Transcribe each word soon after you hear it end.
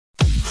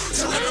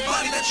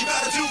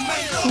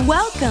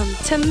Welcome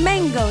to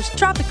Mango's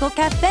Tropical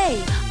Cafe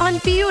on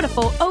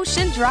beautiful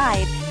Ocean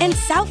Drive in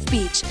South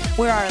Beach,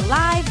 where our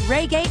live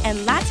reggae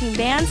and Latin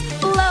bands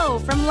flow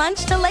from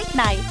lunch to late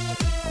night.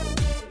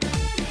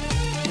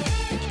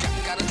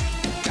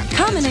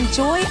 Come and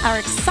enjoy our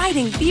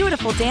exciting,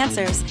 beautiful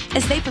dancers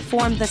as they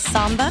perform the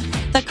Samba,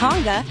 the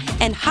Conga,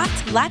 and hot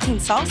Latin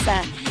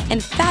Salsa in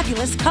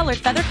fabulous colored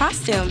feather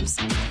costumes.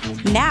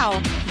 Now,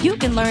 you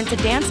can learn to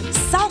dance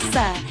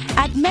Salsa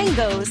at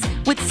Mango's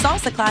with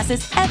salsa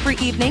classes every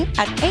evening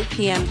at 8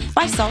 p.m.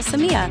 by Salsa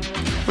Mia.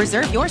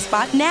 Reserve your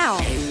spot now.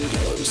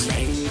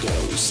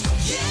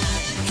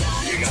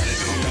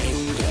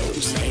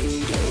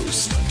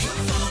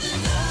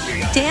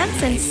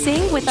 Dance and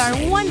sing with our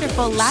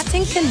wonderful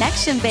Latin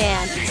Connection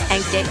Band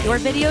and get your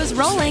videos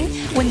rolling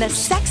when the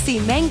sexy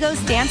Mango's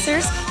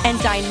dancers and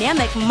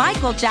dynamic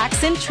Michael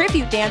Jackson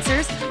tribute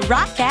dancers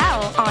rock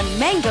out on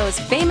Mango's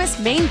famous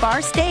main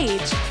bar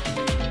stage.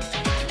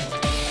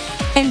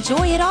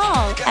 Enjoy it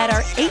all at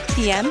our 8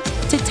 p.m.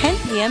 to 10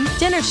 p.m.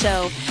 dinner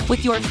show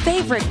with your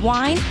favorite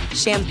wine,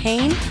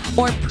 champagne,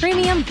 or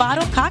premium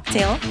bottle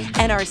cocktail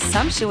and our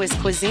sumptuous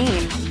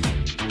cuisine.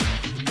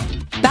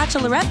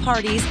 Bachelorette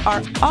parties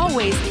are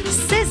always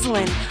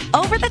sizzling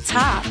over the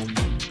top.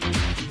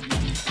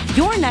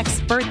 Your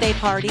next birthday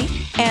party,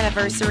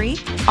 anniversary,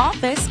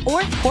 office,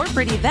 or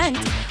corporate event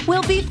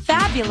will be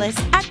fabulous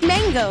at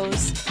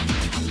Mango's.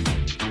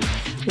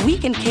 We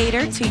can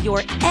cater to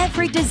your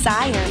every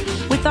desire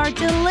with our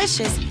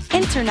delicious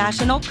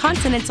international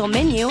continental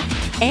menu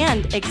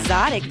and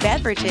exotic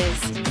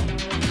beverages.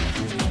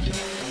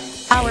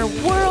 Our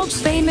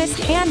world-famous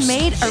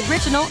handmade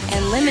original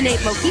and lemonade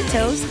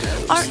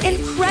mojitos are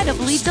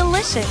incredibly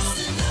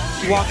delicious.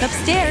 Walk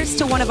upstairs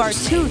to one of our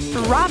 2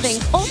 throbbing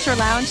Ultra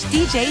Lounge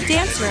DJ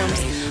dance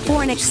rooms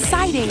for an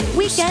exciting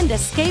weekend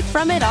escape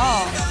from it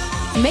all.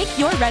 Make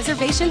your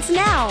reservations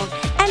now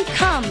and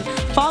come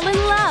fall in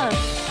love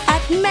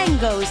at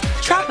Mango's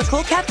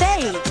Tropical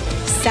Cafe,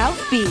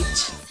 South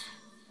Beach.